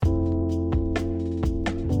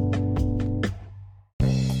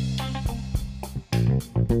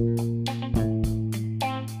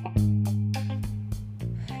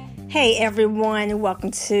Hey everyone,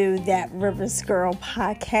 welcome to That Riverz Gurl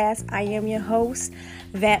podcast. I am your host,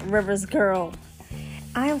 That Riverz Gurl.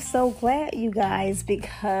 I am so glad, you guys,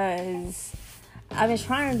 because I've been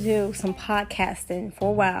trying to do some podcasting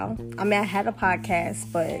for a while. I had a podcast,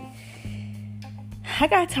 but I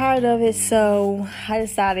got tired of it, so I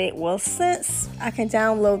decided, since I can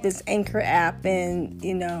download this Anchor app and,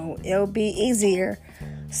 it'll be easier.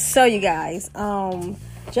 So, you guys,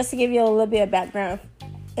 just to give you a little bit of background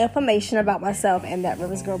information about myself and That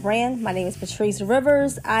Riverz Gurl Brand. My name is Patrice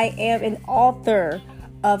Riverz. I am an author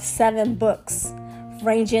of 7 books,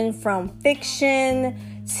 ranging from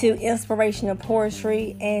fiction to inspirational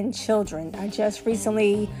poetry and children. I just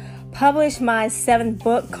recently published my 7th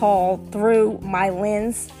book called Through My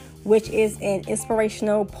Lens, which is an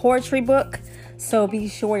inspirational poetry book. So be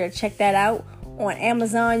sure to check that out on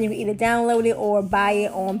Amazon. You can either download it or buy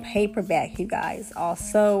it on paperback, you guys.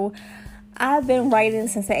 Also, I've been writing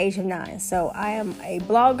since the age of 9. So I am a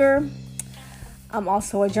blogger. I'm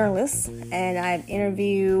also a journalist, and I've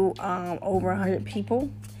interviewed over 100 people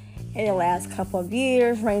in the last couple of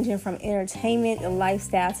years, ranging from entertainment and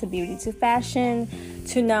lifestyle to beauty to fashion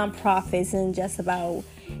to nonprofits and just about,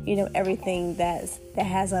 everything that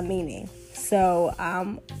has a meaning. So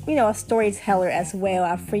I'm, a storyteller as well.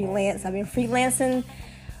 I've been freelance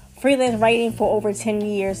writing for over 10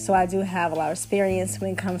 years, so I do have a lot of experience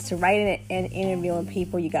when it comes to writing and interviewing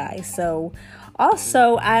people, you guys. So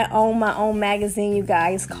also I own my own magazine, you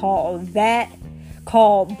guys, called Black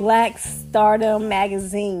Stardom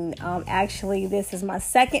Magazine. Actually, this is my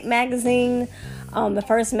 2nd magazine. The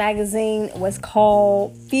first magazine was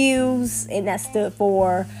called Fuse, and that stood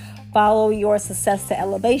for Follow Your Success to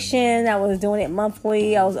Elevation. I was doing it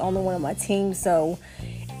monthly. I was the only one on my team, so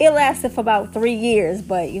it lasted for about 3 years,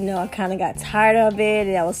 but, I kind of got tired of it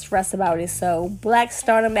and I was stressed about it. So Black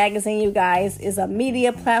Stardom Magazine, you guys, is a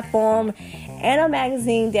media platform and a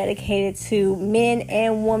magazine dedicated to men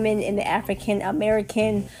and women in the African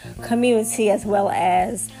American community as well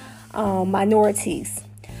as minorities.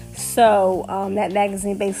 So that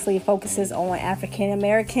magazine basically focuses on African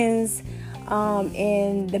Americans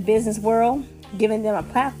in the business world, giving them a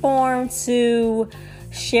platform to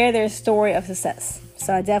share their story of success.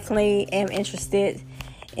 So I definitely am interested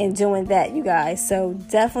in doing that, you guys. So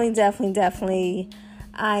definitely,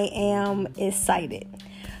 I am excited.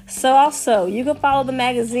 So also, you can follow the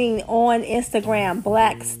magazine on Instagram,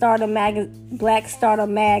 Black Stardom Mag.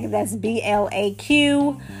 That's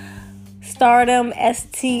BLAQ Stardom STARDOM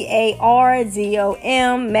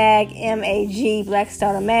Mag MAG, Black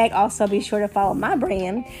Stardom Mag. Also, be sure to follow my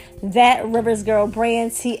brand, That Riverz Gurl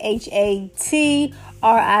Brand, THATRIVERZ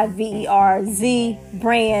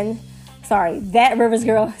Brand. Sorry, That Riverz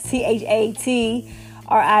Gurl, THATRIVERZ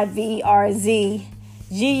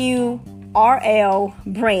GURL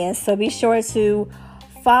Brand. So be sure to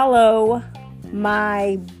follow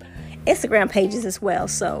my Instagram pages as well.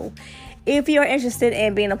 So if you're interested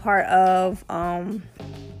in being a part of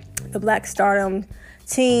the Black Stardom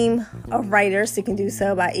team of writers, you can do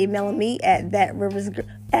so by emailing me at the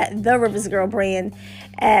Riverz Gurl Brand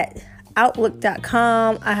at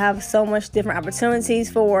outlook.com. I have so much different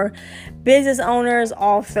opportunities for business owners,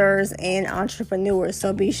 authors, and entrepreneurs.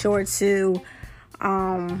 So be sure to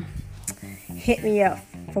hit me up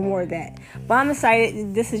for more of that. But I'm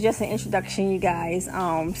excited. This is just an introduction, you guys.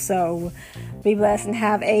 So be blessed and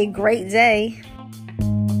have a great day.